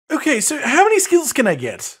Okay, so how many skills can I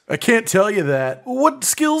get? I can't tell you that. What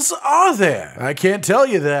skills are there? I can't tell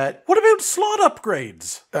you that. What about slot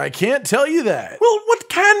upgrades? I can't tell you that. Well, what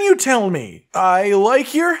can you tell me? I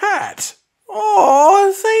like your hat.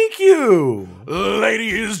 Oh, thank you!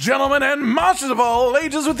 Ladies, gentlemen, and monsters of all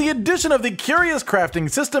ages, with the addition of the Qurios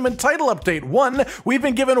Crafting system and title update 1, we've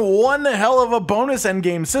been given one hell of a bonus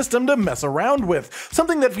endgame system to mess around with.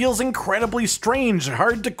 Something that feels incredibly strange,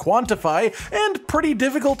 hard to quantify, and pretty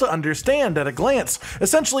difficult to understand at a glance.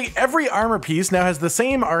 Essentially, every armor piece now has the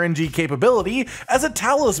same RNG capability as a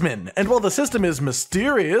talisman, and while the system is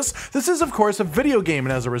mysterious, this is of course a video game,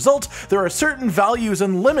 and as a result, there are certain values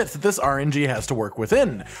and limits that this RNG has to work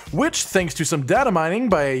within, which, thanks to some data mining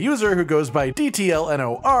by a user who goes by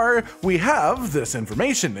DTLNOR, we have this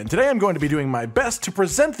information, and today I'm going to be doing my best to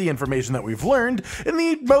present the information that we've learned in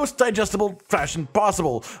the most digestible fashion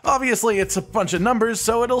possible. Obviously, it's a bunch of numbers,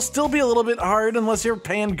 so it'll still be a little bit hard unless you're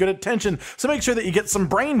paying good attention, so make sure that you get some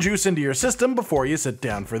brain juice into your system before you sit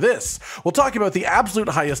down for this. We'll talk about the absolute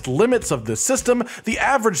highest limits of this system, the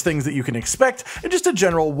average things that you can expect, and just a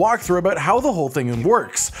general walkthrough about how the whole thing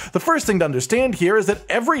works. The first thing to understand here is that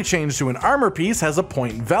every change to an armor piece has a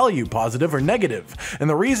point value, positive or negative. And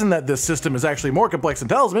the reason that this system is actually more complex than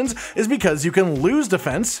talismans is because you can lose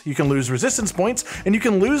defense, you can lose resistance points, and you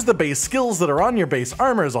can lose the base skills that are on your base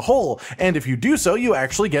armor as a whole. And if you do so, you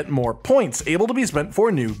actually get more points, able to be spent for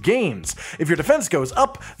new games. If your defense goes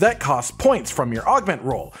up, that costs points from your augment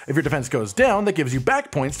roll. If your defense goes down, that gives you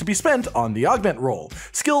back points to be spent on the augment roll.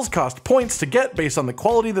 Skills cost points to get based on the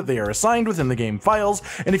quality that they are assigned within the game files,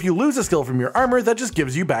 and if you lose a skill from your armor, that just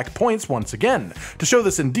gives you back points once again. To show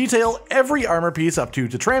this in detail, every armor piece up to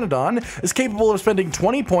Tetranodon is capable of spending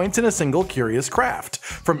 20 points in a single curious craft.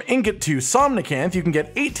 From Ingot to Somnicanth, you can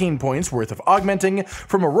get 18 points worth of augmenting.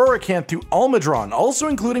 From Auroracanth to Almadron, also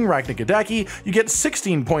including Rachnikadaki, you get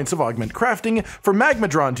 16 points of augment crafting. From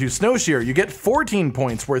Magmadron to Snowshear, you get 14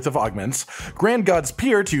 points worth of augments. Grand God's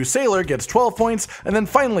Peer to Sailor gets 12 points, and then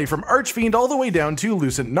finally from Archfiend all the way down to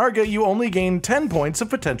Lucent Narga, you only gain 10 points of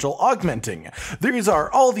potential augmenting. These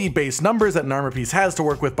are all the base numbers that an armor piece has to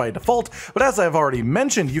work with by default, but as I've already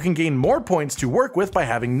mentioned, you can gain more points to work with by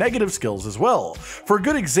having negative skills as well. For a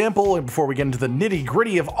good example, and before we get into the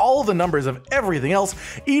nitty-gritty of all the numbers of everything else,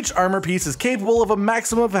 each armor piece is capable of a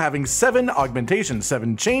maximum of having 7 augmentations,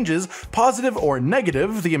 7 changes, positive or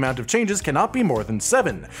negative. The amount of changes cannot be more than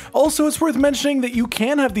 7. Also, it's worth mentioning that you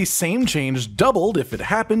can have the same change doubled if it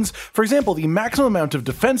happens. For example, the maximum amount of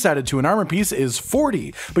defense added to an armor piece is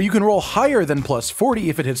 40, but you can roll higher than plus 40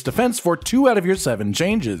 if it hits defense for 2 out of your 7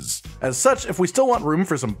 changes. As such, if we still want room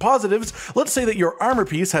for some positives, let's say that your armor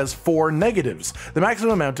piece has 4 negatives. The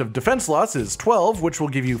maximum amount of defense loss is 12, which will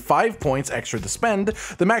give you 5 points extra to spend.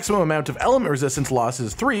 The maximum amount of element resistance loss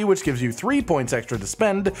is 3, which gives you 3 points extra to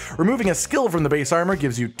spend. Removing a skill from the base armor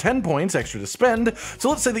gives you 10 points extra to spend. So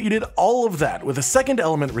let's say that you did all of that with a second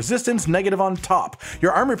element resistance negative on top.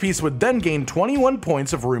 Your armor piece would then gain 21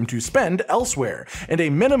 points of room to spend elsewhere, and a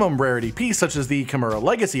minimum rarity piece such as the Chimera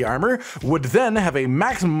Legacy armor would then have a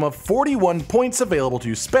maximum of 41 points available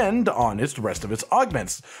to spend on its rest of its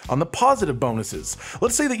augments, on the positive bonuses.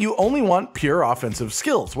 Let's say that you only want pure offensive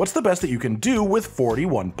skills. What's the best that you can do with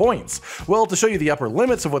 41 points? Well, to show you the upper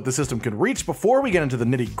limits of what the system can reach before we get into the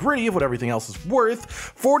nitty-gritty of what everything else is worth,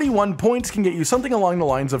 41 points can get you something along the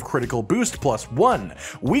lines of critical boost +1,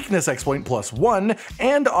 weakness exploit +1,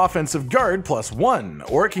 and offensive guard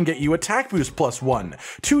 +1, or it can get you attack boost +1,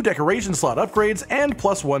 2 decoration slot upgrades, and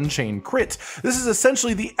 +1 chain crit. This is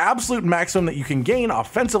essentially the absolute maximum that you can gain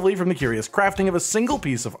offensively from the Qurios Crafting of a single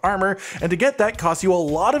piece of armor, and to get that costs you a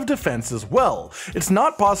lot of defense as well. It's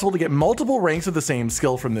not possible to get multiple ranks of the same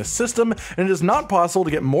skill from this system, and it is not possible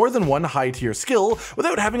to get more than one high tier skill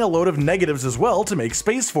without having a load of negatives as well to make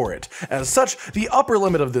space for it. As such, the upper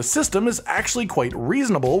limit of this system is actually quite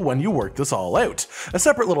reasonable when you work this all out. A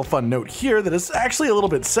separate little fun note here that is actually a little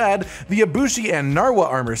bit sad, the Ibushi and Narwa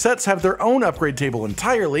armor sets have their own upgrade table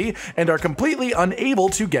entirely and are completely unable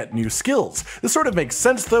to get new skills. This sort of makes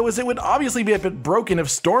sense though, as it would obviously be a bit broken if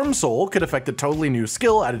Storm Soul could affect a totally new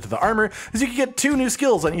skill added to the armor, as you could get 2 new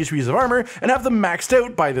skills on each piece of armor and have them maxed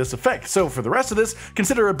out by this effect. So for the rest of this,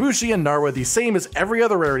 consider Ibushi and Narwa the same as every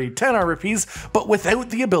other rarity 10 armor piece, but without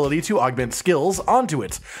the ability to augment skills onto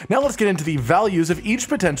it. Now let's get into the values of each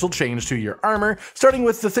potential change to your armor, starting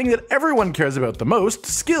with the thing that everyone cares about the most,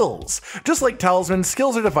 skills. Just like talismans,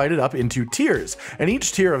 skills are divided up into tiers, and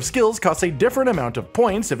each tier of skills costs a different amount of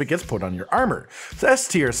points if it gets put on your armor. S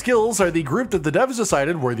tier skills are the group that the devs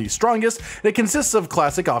decided were the strongest, and it consists of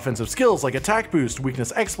classic offensive skills like attack boost,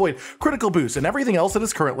 weakness exploit, critical boost, and everything else that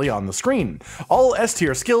is currently on the screen. All S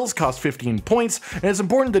tier skills cost 15 points, and it's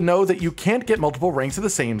important to know that you can't get multiple ranks of the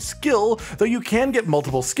same skill, though you can get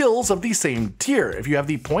multiple skills of the same tier if you have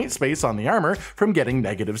the point space on the armor from getting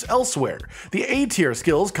negatives elsewhere. The A tier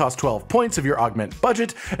skills cost 12 points of your augment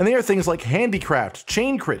budget, and they are things like handicraft,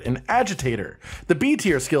 chain crit, and agitator. The B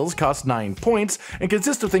tier skills cost 9 points and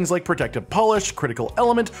consist of things like protective polish, critical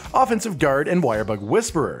element, offensive guard, and wirebug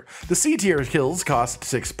whisperer. The C tier skills cost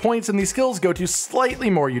 6 points, and these skills go to slightly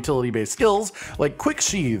more utility-based skills like quick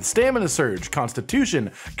sheath, stamina surge,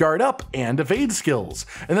 constitution, guard up, and evade skills.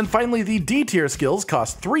 And then finally, the D tier skills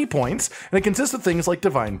cost 3 points, and it consists of things like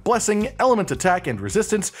divine blessing, element attack and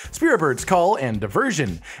resistance, spirit bird's call, and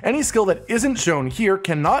diversion. Any skill that isn't shown here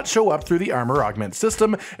cannot show up through the armor augment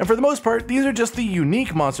system, and for the most part, these are just the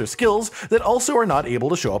unique monster skills that also are not able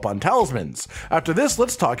to show up on talismans. After this,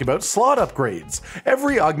 let's talk about slot upgrades.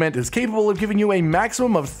 Every augment is capable of giving you a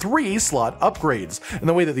maximum of 3 slot upgrades, and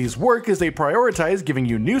the way that these work is they prioritize giving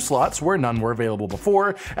you new slots where none were available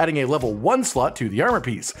before, adding a level 1 slot to the armor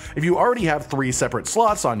piece. If you already have 3 separate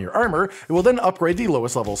slots on your armor, it will then upgrade the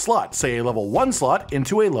lowest level slot, say a level 1 slot,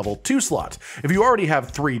 into a level 2 slot. If you already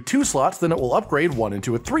have 3 2 slots, then it will upgrade 1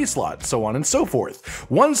 into a 3 slot, so on and so forth.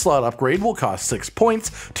 1 slot upgrade will cost 6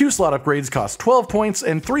 points, 2 slot upgrades cost 12 points,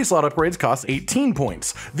 and 3 slot upgrades cost 18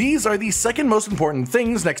 points. These are the second most important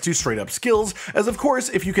things next to straight up skills, as of course,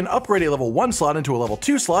 if you can upgrade a level 1 slot into a level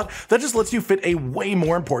 2 slot, that just lets you fit a way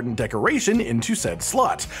more important decoration into said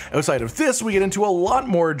slot. Outside of this, we get into a lot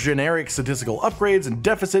more generic statistical upgrades and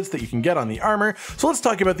deficits that you can get on the armor, so let's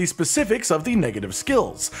talk about the specifics of the negative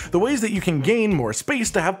skills, the ways that you can gain more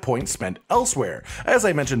space to have points spent elsewhere. As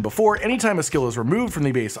I mentioned before, anytime a skill is removed from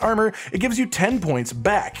the base armor, it gives you 10 points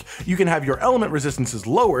back. You can have your element resistances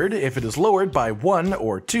lowered. If it is lowered by 1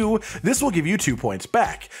 or 2, this will give you 2 points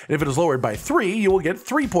back. And if it is lowered by 3, you will get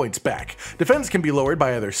 3 points back. Defense can be lowered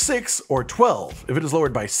by either 6 or 12. If it is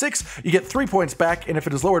lowered by 6, you get 3 points back, and if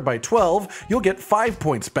it is lowered by 12, you'll get 5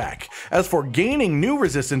 points back. As for gaining new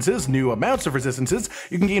resistances, new amounts of resistances,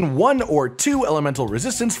 you can gain 1 or 2 elemental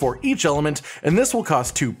resistance for each element, and this will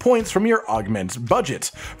cost 2 points from your augment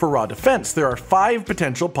budget. For raw defense, there are 5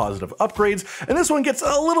 potential positive upgrades, and this one gets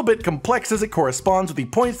a little bit complex as it corresponds with the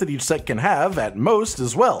points that each set can have at most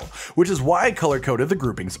as well, which is why I color-coded the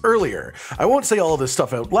groupings earlier. I won't say all of this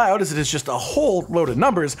stuff out loud as it is just a whole load of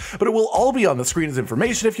numbers, but it will all be on the screen as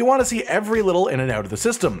information if you want to see every little in and out of the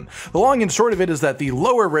system. The long and short of it is that the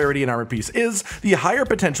lower rarity an armor piece is, the higher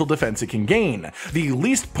potential defense it can gain. The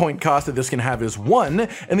least point cost that this can have is 1,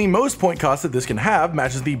 and the most point cost that this can have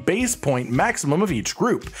matches the base point maximum of each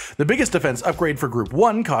group. The biggest defense upgrade for group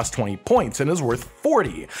 1 costs 20 points and is worth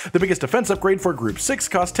 40. The biggest defense upgrade for group 6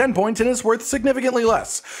 costs 10 points and is worth significantly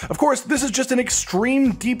less. Of course, this is just an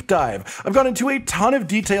extreme deep dive. I've gone into a ton of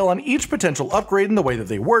detail on each potential upgrade and the way that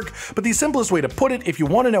they work, but the simplest way to put it if you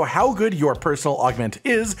want to know how good your personal augment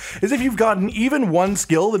is if you've gotten even one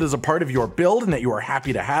skill that is a part of your build and that you are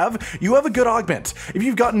happy to have, you have a good augment. If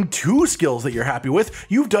you've gotten 2 skills that you're happy with,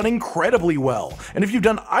 you've done incredibly well. And if you've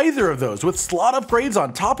done either of those with slot upgrades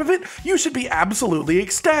on top of it, you should be absolutely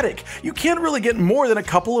ecstatic. You can't really get more than a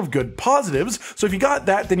couple of good positives, so if you got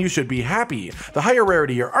that, then you should be happy. The higher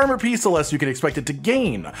rarity your armor piece, the less you can expect it to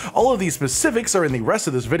gain. All of these specifics are in the rest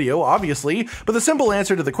of this video, obviously, but the simple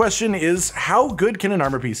answer to the question is how good can an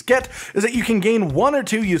armor piece get is that you can gain 1 or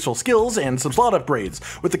 2 useful skills and some slot upgrades,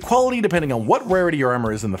 with the quality depending on what rarity your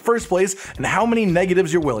armor is in the first place and how many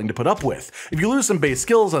negatives you're willing to put up with. If you lose some base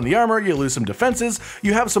skills on the armor, you lose some defenses,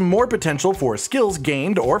 you have some more potential for skills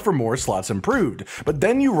gained or for more slots improved, but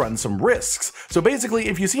then you run some risks. So basically,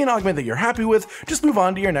 if you see an augment that you're happy with, just move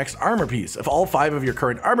on to your next armor piece. If all 5 of your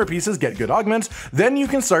current armor pieces get good augments, then you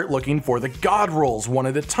can start looking for the god rolls one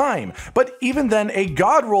at a time. But even then, a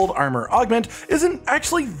god rolled armor augment isn't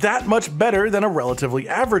actually that much better than a relatively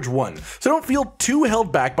average one, so don't feel too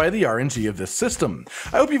held back by the RNG of this system.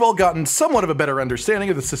 I hope you've all gotten somewhat of a better understanding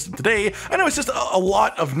of the system today. I know it's just a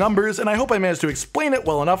lot of numbers, and I hope I managed to explain it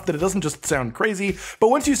well enough that it doesn't just sound crazy, but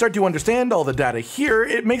once you start to understand all the data here,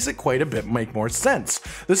 it makes it quite a bit make more sense.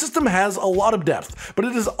 The system has a lot of depth, but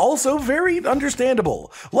it is also very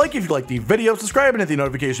understandable. Like if you like the video, subscribe and hit the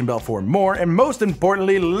notification bell for more, and most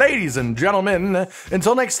importantly, ladies and gentlemen,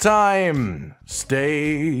 until next time,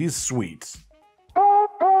 stay sweet.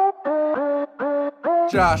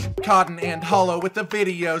 Josh, Cotton, and Hollow with the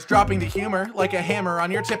videos, dropping the humor like a hammer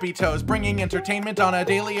on your tippy toes, bringing entertainment on a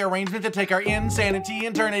daily arrangement to take our insanity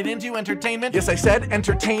and turn it into entertainment. Yes, I said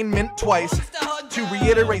entertainment twice, to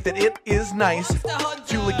reiterate that it is nice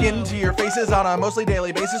to look into your faces on a mostly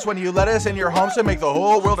daily basis when you let us in your homes to make the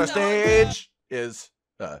whole world a stage.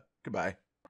 Goodbye.